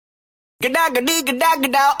Gada gadi gada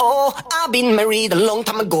gada oh, I've been married a long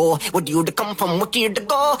time ago. Where do you come from? What year to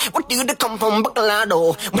go? What do you come from?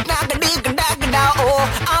 Bacolado. Gada gadi gada gada oh,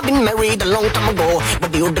 I've been married a long time ago. Where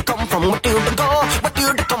do you come from? What do you go? What do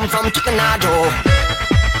you come from? Chickenado.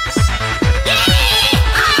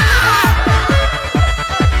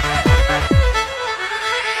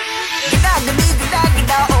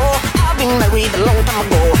 Been married a long time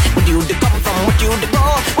ago. Where do you come from? What do you go?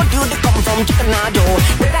 What do you come from? Chickenado.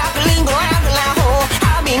 Without the lingo,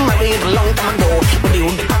 I've been married a long time ago. Where do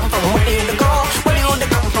you come from? What do you go? Where do you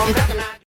come from? Chickenado.